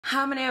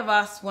How many of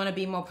us want to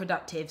be more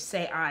productive?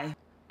 Say I.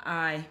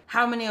 I.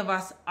 How many of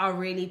us are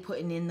really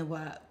putting in the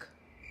work?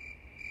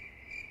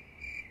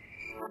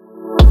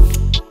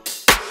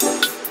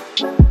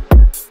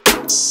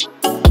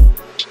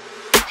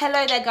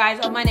 Hello there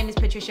guys, my name is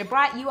Patricia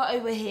Bright. You are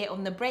over here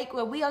on The Break,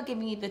 where we are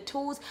giving you the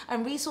tools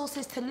and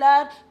resources to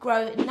learn,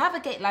 grow,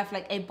 navigate life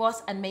like a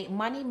boss and make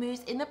money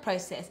moves in the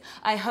process.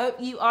 I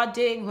hope you are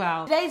doing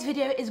well. Today's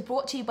video is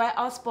brought to you by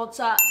our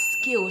sponsor,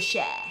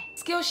 Skillshare.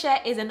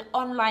 Skillshare is an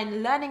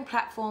online learning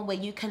platform where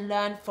you can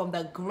learn from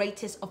the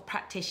greatest of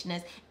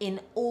practitioners in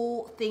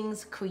all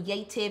things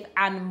creative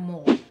and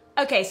more.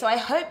 Okay, so I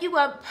hope you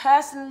weren't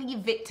personally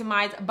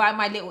victimized by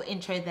my little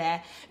intro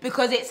there,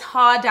 because it's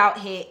hard out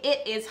here.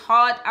 It is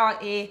hard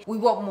out here. We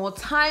want more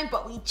time,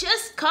 but we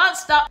just can't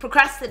stop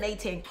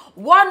procrastinating.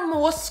 One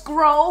more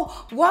scroll,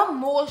 one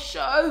more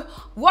show,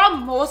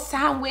 one more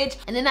sandwich,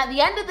 and then at the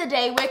end of the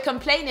day, we're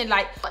complaining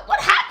like, what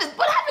happened?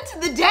 What happened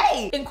to the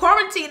day? In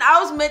quarantine,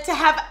 I was meant to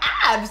have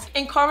abs.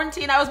 In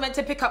quarantine, I was meant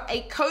to pick up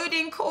a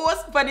coding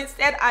course, but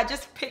instead I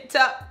just picked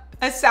up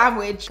a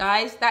sandwich.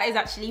 Guys, that is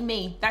actually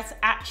me. That's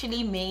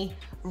actually me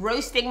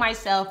roasting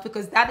myself,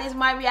 because that is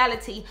my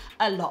reality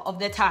a lot of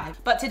the time.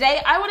 But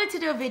today I wanted to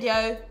do a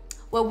video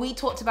where we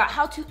talked about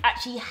how to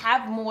actually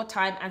have more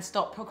time and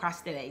stop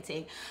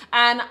procrastinating.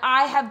 And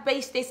I have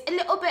based this a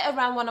little bit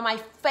around one of my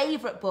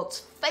favorite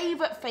books,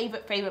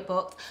 favorite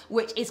books,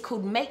 which is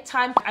called Make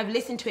Time. I've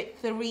listened to it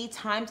 3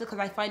 times because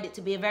I find it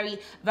to be a very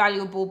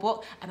valuable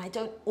book, and I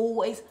don't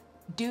always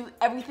do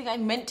everything I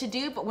meant to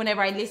do, but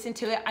whenever I listen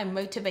to it, I'm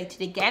motivated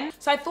again.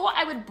 So I thought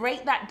I would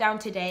break that down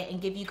today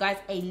and give you guys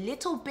a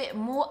little bit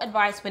more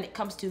advice when it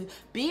comes to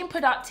being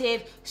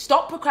productive,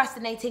 stop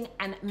procrastinating,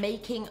 and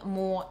making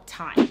more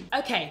time.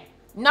 Okay,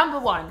 number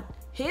 1,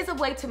 here's a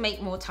way to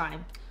make more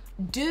time.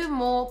 Do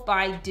more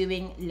by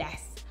doing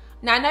less.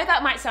 Now, I know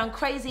that might sound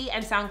crazy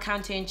and sound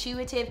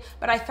counterintuitive,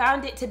 but I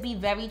found it to be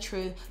very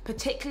true,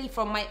 particularly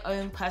from my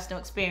own personal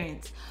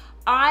experience.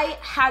 I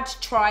had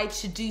tried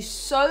to do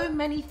so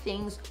many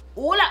things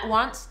all at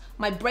once.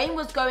 My brain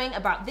was going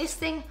about this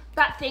thing,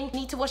 that thing,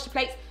 need to wash the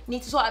plates,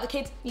 need to sort out the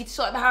kids, need to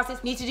sort out the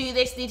houses, need to do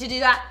this, need to do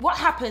that. What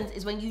happens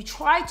is when you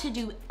try to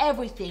do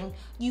everything,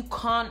 you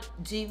can't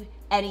do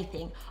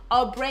anything.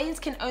 Our brains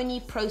can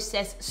only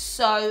process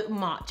so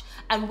much.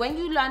 And when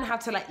you learn how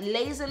to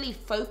lazily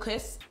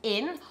focus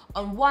in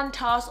on one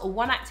task or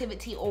one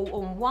activity or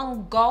on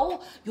one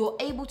goal, you're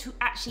able to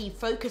actually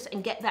focus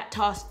and get that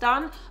task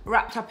done,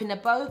 wrapped up in a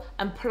bow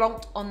and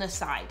plonked on the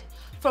side.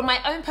 From my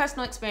own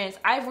personal experience,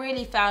 I've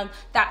really found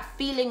that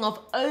feeling of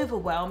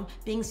overwhelm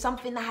being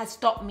something that has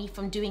stopped me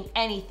from doing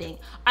anything.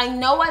 I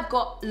know I've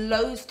got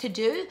loads to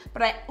do,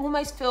 but I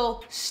almost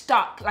feel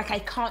stuck, like I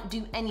can't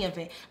do any of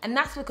it. And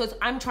that's because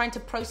I'm trying to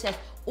process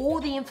all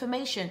the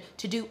information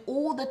to do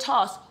all the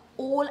tasks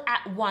all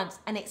at once,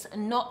 and it's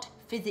not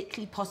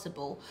physically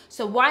possible.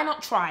 So why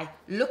not try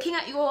looking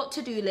at your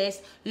to-do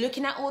list,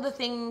 looking at all the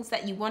things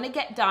that you want to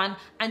get done,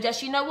 and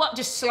just, you know what,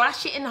 just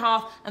slash it in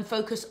half and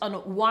focus on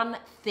one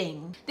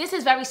thing. This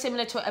is very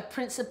similar to a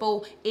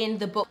principle in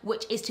the book,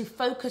 which is to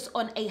focus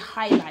on a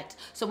highlight.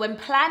 So when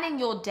planning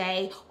your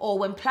day or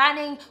when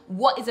planning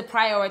what is a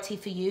priority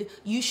for you,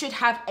 you should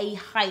have a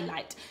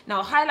highlight.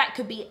 Now, a highlight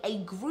could be a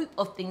group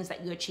of things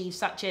that you achieve,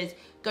 such as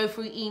go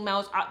through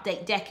emails,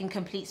 update deck, and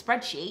complete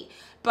spreadsheet.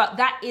 But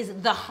that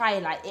is the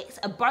highlight. It's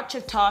a bunch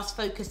of tasks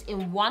focused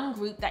in one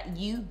group that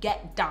you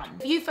get done.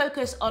 If you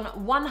focus on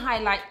one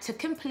highlight to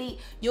complete,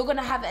 you're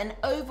gonna have an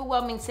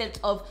overwhelming sense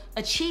of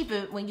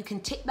achievement when you can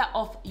tick that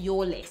off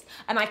your list.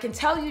 And I can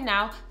tell you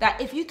now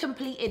that if you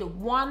completed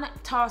 1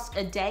 task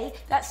a day,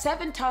 that's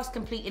 7 tasks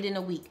completed in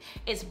a week.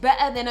 It's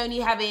better than only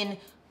having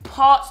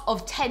parts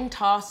of 10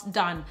 tasks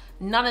done.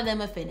 None of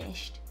them are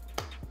finished.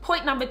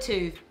 Point number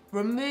 2.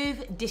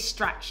 Remove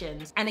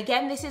distractions. And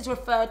again, this is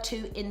referred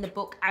to in the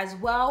book as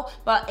well,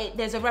 but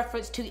there's a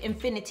reference to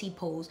infinity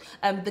pools.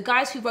 The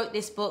guys who wrote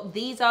this book,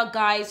 these are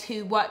guys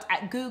who worked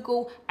at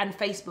Google and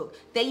Facebook.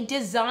 They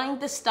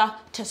designed the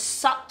stuff to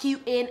suck you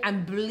in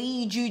and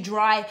bleed you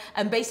dry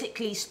and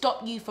basically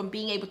stop you from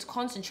being able to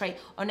concentrate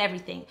on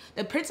everything.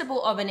 The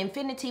principle of an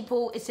infinity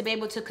pool is to be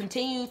able to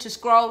continue to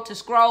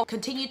scroll,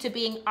 continue to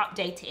being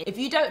updated. If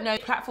you don't know,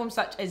 platforms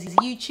such as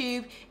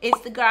YouTube,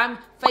 Instagram,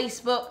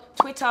 Facebook,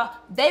 Twitter,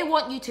 they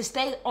want you to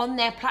stay on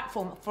their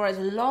platform for as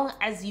long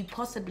as you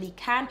possibly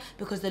can,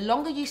 because the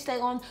longer you stay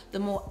on, the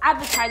more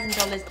advertising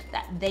dollars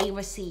that they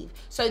receive.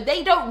 So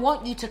they don't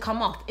want you to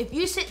come off. If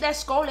you sit there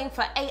scrolling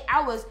for 8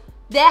 hours,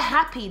 they're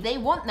happy, they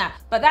want that,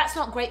 but that's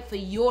not great for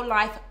your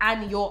life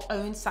and your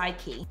own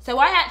psyche. So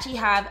I actually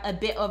have a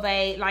bit of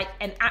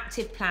an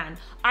active plan.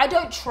 I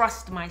don't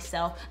trust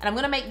myself, and I'm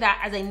gonna make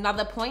that as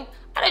another point.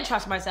 I don't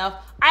trust myself.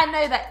 I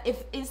know that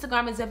if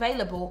Instagram is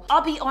available,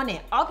 I'll be on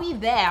it. I'll be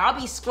there. I'll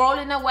be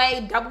scrolling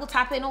away, double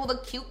tapping all the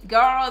cute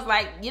girls,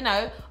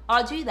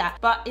 I'll do that.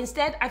 But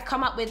instead, I've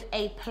come up with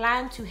a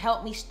plan to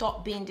help me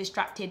stop being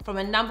distracted from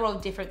a number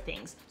of different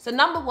things. So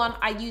number 1,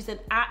 I use an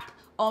app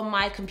on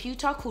my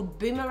computer called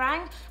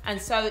Boomerang, and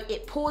so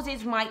it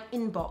pauses my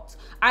inbox.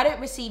 I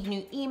don't receive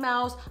new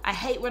emails. I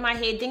hate when I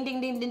hear ding, ding,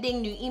 ding, ding,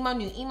 ding, new email,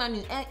 new email,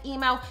 new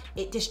email.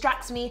 It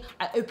distracts me.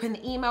 I open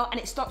the email and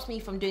it stops me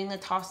from doing the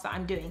tasks that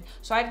I'm doing.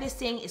 So I have this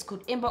thing, it's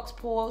called inbox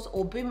pause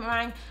or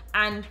Boomerang,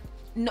 and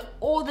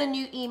all the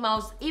new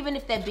emails, even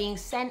if they're being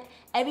sent,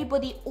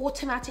 everybody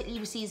automatically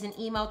receives an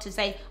email to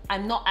say,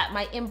 I'm not at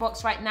my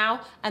inbox right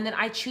now. And then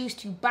I choose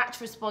to batch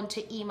respond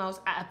to emails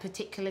at a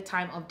particular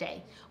time of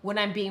day when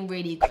I'm being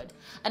really good.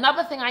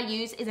 Another thing I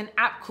use is an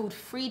app called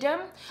Freedom.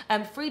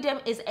 Freedom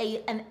is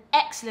an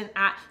excellent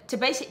app to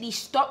basically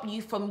stop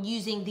you from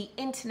using the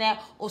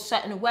internet or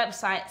certain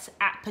websites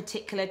at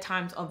particular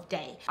times of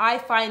day. I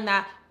find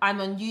that I'm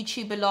on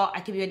YouTube a lot, I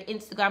can be on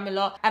Instagram a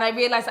lot, and I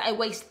realize that I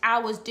waste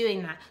hours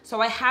doing that.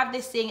 So I have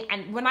this thing,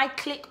 and when I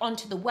click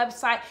onto the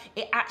website,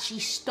 it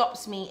actually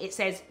stops me. It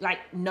says like,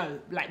 no,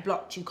 like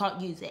blocked, you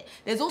can't use it.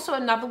 There's also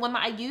another one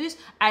that I use,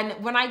 and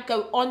when I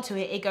go onto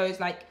it, it goes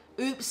like,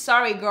 oops,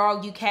 sorry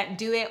girl, you can't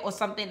do it, or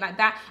something like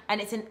that.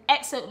 And it's an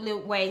excellent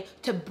little way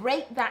to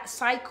break that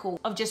cycle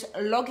of just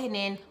logging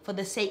in for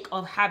the sake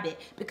of habit.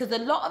 Because a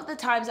lot of the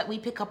times that we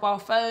pick up our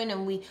phone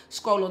and we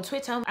scroll on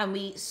Twitter and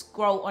we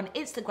scroll on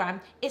Instagram,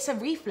 it's a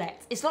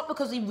reflex. It's not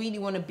because we really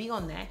want to be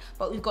on there,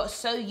 but we've got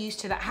so used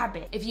to that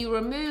habit. If you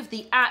remove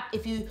the app,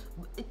 if you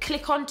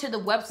click onto the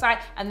website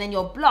and then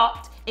you're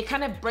blocked, it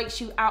kind of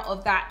breaks you out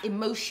of that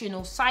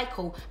emotional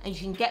cycle, and you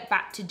can get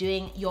back to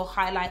doing your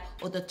highlight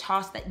or the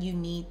task that you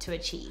need to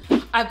achieve.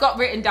 I've got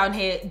written down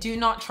here, do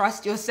not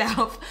trust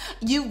yourself.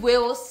 You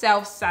will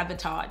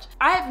self-sabotage.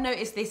 I have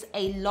noticed this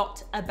a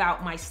lot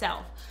about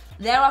myself.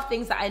 There are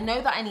things that I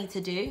know that I need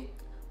to do.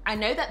 I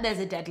know that there's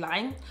a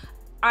deadline.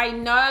 I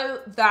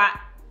know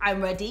that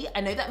I'm ready.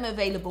 I know that I'm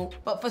available.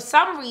 But for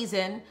some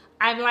reason,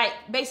 I'm like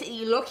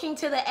basically looking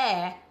to the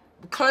air,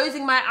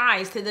 closing my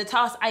eyes to the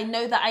task I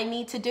know that I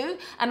need to do.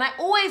 And I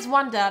always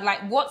wonder, like,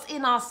 what's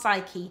in our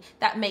psyche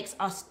that makes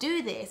us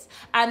do this?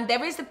 And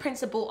there is the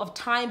principle of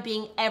time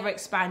being ever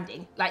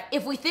expanding. Like,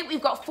 if we think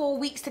we've got 4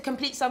 weeks to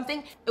complete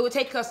something, it will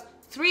take us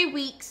 3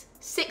 weeks,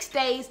 6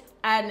 days,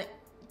 and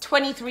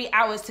 23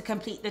 hours to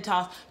complete the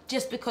task,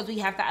 just because we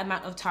have that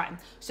amount of time.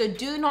 So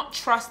do not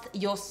trust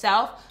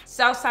yourself.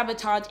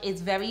 Self-sabotage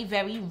is very,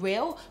 very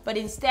real, but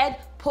instead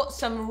put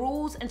some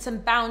rules and some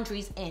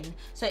boundaries in.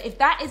 So if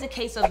that is a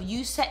case of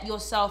you set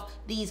yourself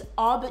these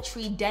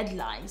arbitrary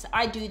deadlines,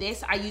 I do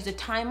this, I use a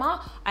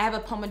timer, I have a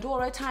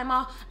Pomodoro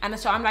timer, and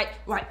so I'm like,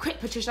 right, quick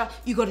Patricia,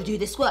 you gotta do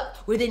this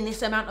work within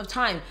this amount of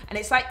time. And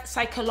it's like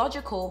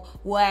psychological,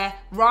 where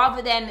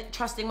rather than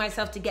trusting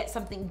myself to get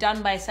something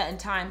done by a certain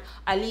time,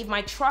 I leave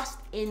my trust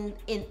in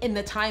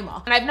the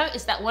timer. And I've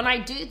noticed that when I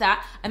do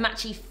that, I'm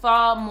actually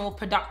far more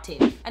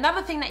productive.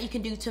 Another thing that you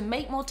can do to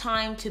make more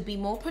time, to be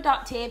more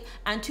productive,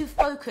 and to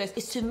focus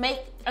is to make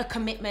a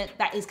commitment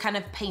that is kind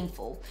of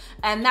painful.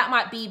 And that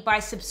might be by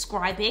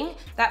subscribing,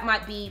 that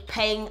might be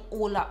paying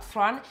all up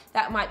front,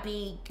 that might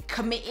be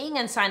committing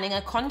and signing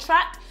a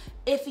contract.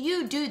 If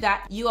you do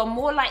that, you are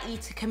more likely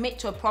to commit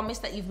to a promise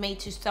that you've made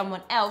to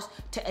someone else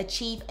to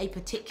achieve a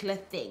particular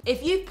thing.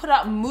 If you put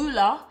up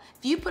moolah,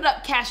 if you put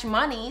up cash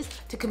monies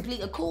to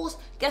complete a course,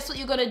 guess what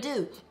you're gonna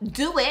do?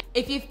 Do it.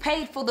 If you've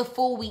paid for the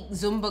 4-week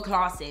Zumba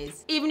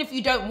classes, even if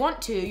you don't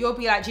want to, you'll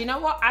be like, do you know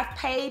what? I've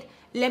paid,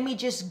 let me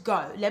just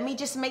go. Let me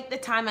just make the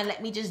time and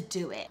let me just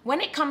do it.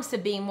 When it comes to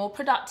being more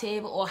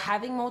productive or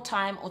having more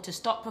time or to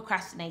stop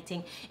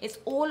procrastinating, it's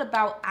all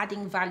about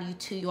adding value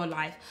to your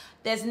life.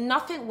 There's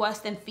nothing worse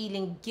than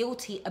feeling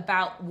guilty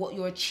about what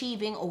you're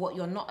achieving or what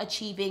you're not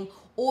achieving,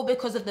 or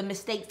because of the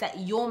mistakes that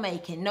you're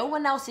making. No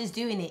one else is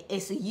doing it,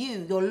 it's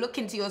you. You're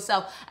looking to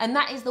yourself, and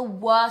that is the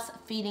worst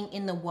feeling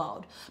in the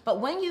world.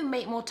 But when you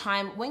make more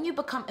time, when you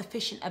become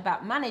efficient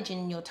about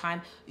managing your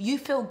time, you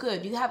feel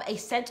good. You have a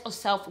sense of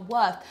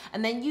self-worth,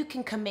 and then you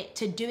can commit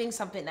to doing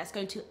something that's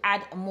going to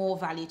add more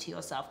value to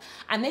yourself.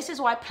 And this is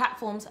why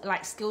platforms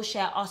like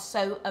Skillshare are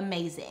so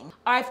amazing.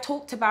 I've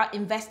talked about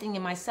investing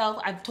in myself.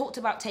 I've talked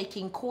about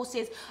taking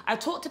courses. I've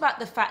talked about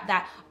the fact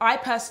that I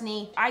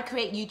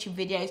create YouTube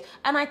videos,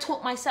 and I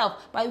taught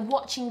myself by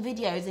watching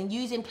videos and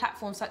using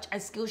platforms such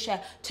as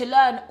Skillshare to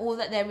learn all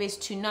that there is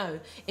to know.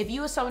 If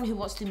you are someone who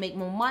wants to make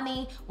more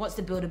money, wants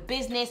to build a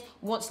business,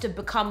 wants to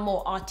become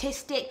more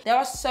artistic, there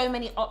are so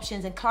many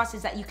options and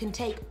classes that you can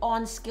take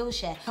on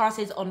Skillshare.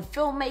 Classes on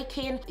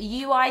filmmaking,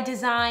 UI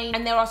design,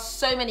 and there are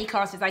so many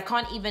classes, I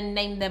can't even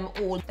name them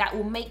all, that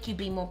will make you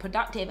be more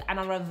productive and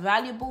are a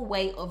valuable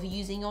way of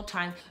using your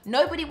time.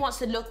 Nobody wants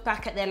to look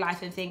back at their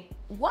life and think,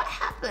 what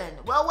happened?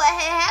 Well, what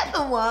had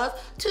happened was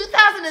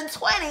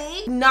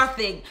 2020,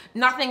 nothing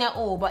at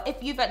all. But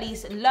if you've at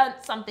least learned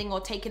something or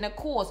taken a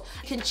course,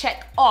 you can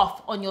check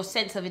off on your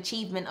sense of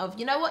achievement of,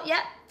 you know what,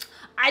 yeah,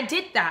 I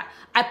did that.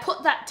 I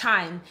put that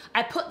time,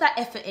 I put that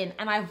effort in,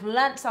 and I've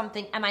learned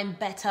something and I'm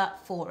better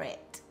for it.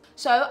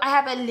 So I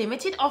have a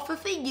limited offer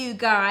for you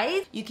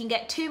guys. You can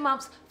get 2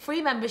 months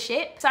free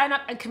membership. Sign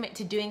up and commit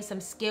to doing some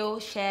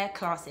Skillshare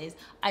classes.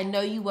 I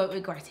know you won't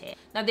regret it.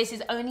 Now this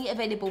is only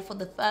available for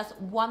the first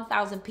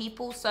 1,000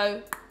 people,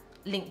 so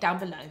link down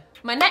below.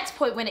 My next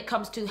point when it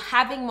comes to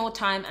having more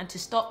time and to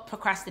stop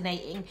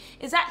procrastinating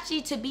is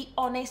actually to be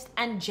honest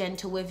and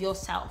gentle with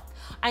yourself.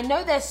 I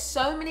know there's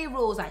so many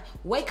rules like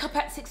wake up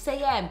at 6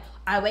 a.m.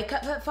 I wake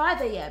up at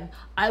 5 a.m.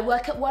 I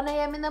work at 1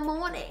 a.m. in the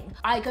morning.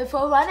 I go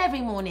for a run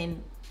every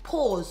morning.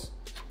 Pause,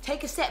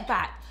 take a step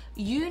back.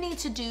 You need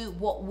to do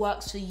what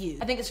works for you.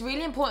 I think it's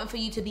really important for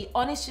you to be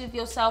honest with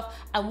yourself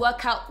and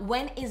work out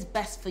when is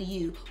best for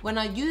you. When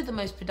are you the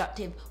most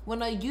productive?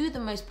 When are you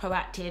the most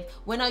proactive?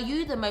 When are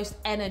you the most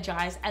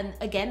energized? And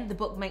again, the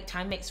book Make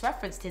Time makes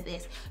reference to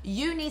this.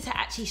 You need to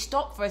actually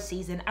stop for a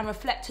season and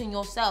reflect on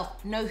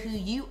yourself. Know who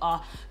you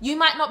are. You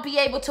might not be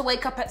able to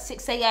wake up at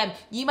 6 a.m.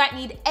 You might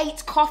need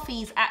 8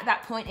 coffees at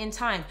that point in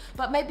time,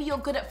 but maybe you're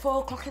good at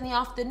 4 o'clock in the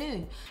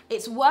afternoon.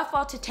 It's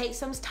worthwhile to take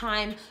some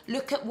time,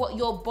 look at what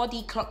your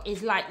body clock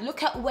is like,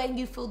 look at when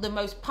you feel the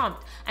most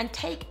pumped and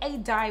take a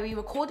diary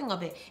recording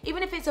of it.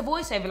 Even if it's a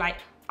voiceover, like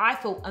I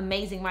feel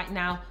amazing right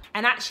now,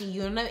 and actually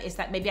you'll notice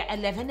that maybe at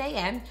 11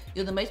 a.m.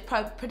 you're the most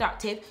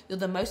productive, you're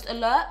the most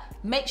alert.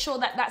 Make sure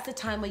that that's the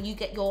time where you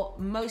get your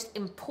most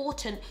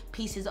important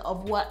pieces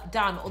of work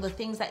done, or the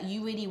things that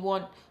you really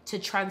want to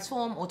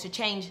transform or to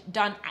change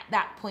done at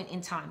that point in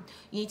time.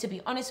 You need to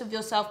be honest with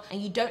yourself,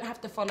 and you don't have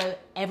to follow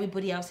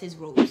everybody else's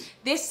rules.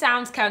 This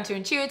sounds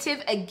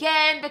counterintuitive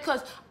again,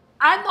 because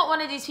I'm not one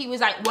of these people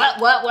who's like, work,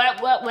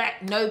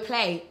 no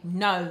play.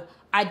 No,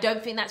 I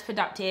don't think that's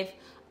productive.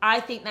 I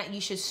think that you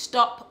should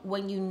stop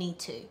when you need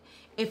to.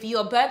 If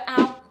you're burnt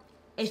out,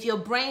 if your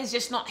brain's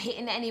just not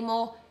hitting it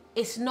anymore,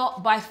 it's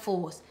not by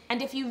force.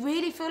 And if you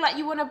really feel like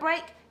you want a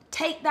break,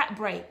 take that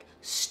break.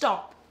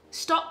 Stop.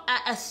 Stop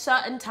at a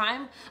certain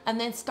time and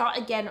then start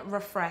again,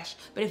 refresh.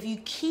 But if you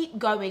keep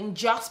going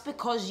just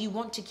because you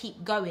want to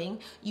keep going,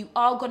 you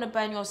are gonna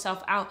burn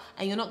yourself out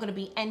and you're not gonna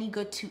be any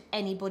good to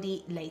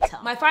anybody later.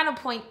 My final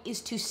point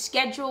is to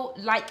schedule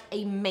like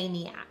a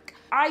maniac.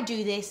 I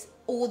do this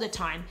all the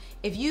time.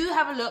 If you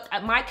have a look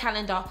at my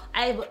calendar,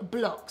 I have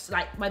blocks.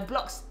 Like my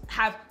blocks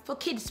have for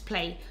kids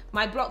play,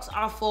 my blocks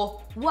are for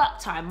work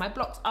time, my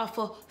blocks are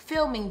for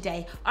filming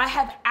day. I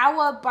have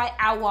hour by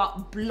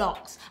hour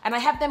blocks, and I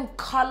have them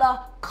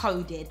color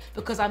coded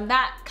because I'm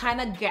that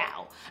kind of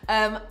gal.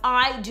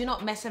 I do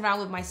not mess around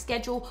with my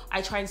schedule.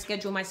 I try and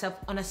schedule myself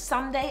on a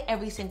Sunday,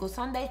 every single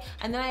Sunday,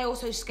 and then I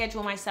also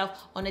schedule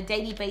myself on a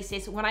daily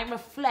basis when I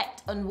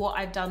reflect on what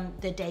I've done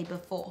the day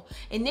before.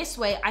 In this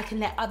way, I can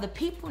let other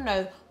people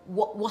know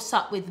what's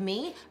up with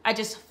me. I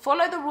just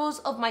follow the rules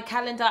of my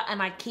calendar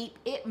and I keep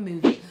it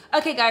moving.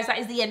 Okay guys, that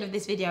is the end of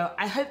this video.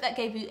 I hope that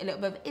gave you a little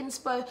bit of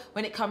inspo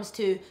when it comes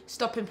to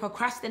stopping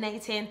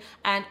procrastinating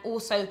and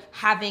also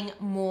having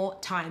more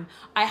time.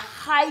 I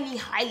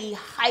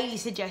highly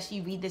suggest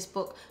you read this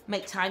book,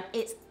 Make Time.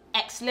 It's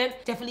excellent.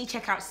 Definitely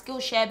check out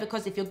Skillshare,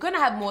 because if you're gonna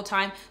have more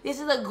time, this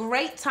is a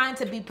great time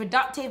to be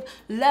productive,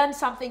 learn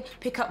something,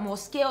 pick up more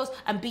skills,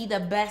 and be the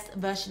best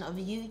version of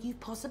you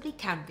possibly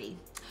can be.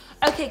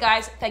 Okay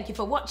guys, thank you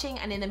for watching,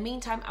 and in the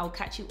meantime, I'll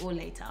catch you all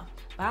later.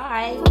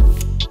 Bye.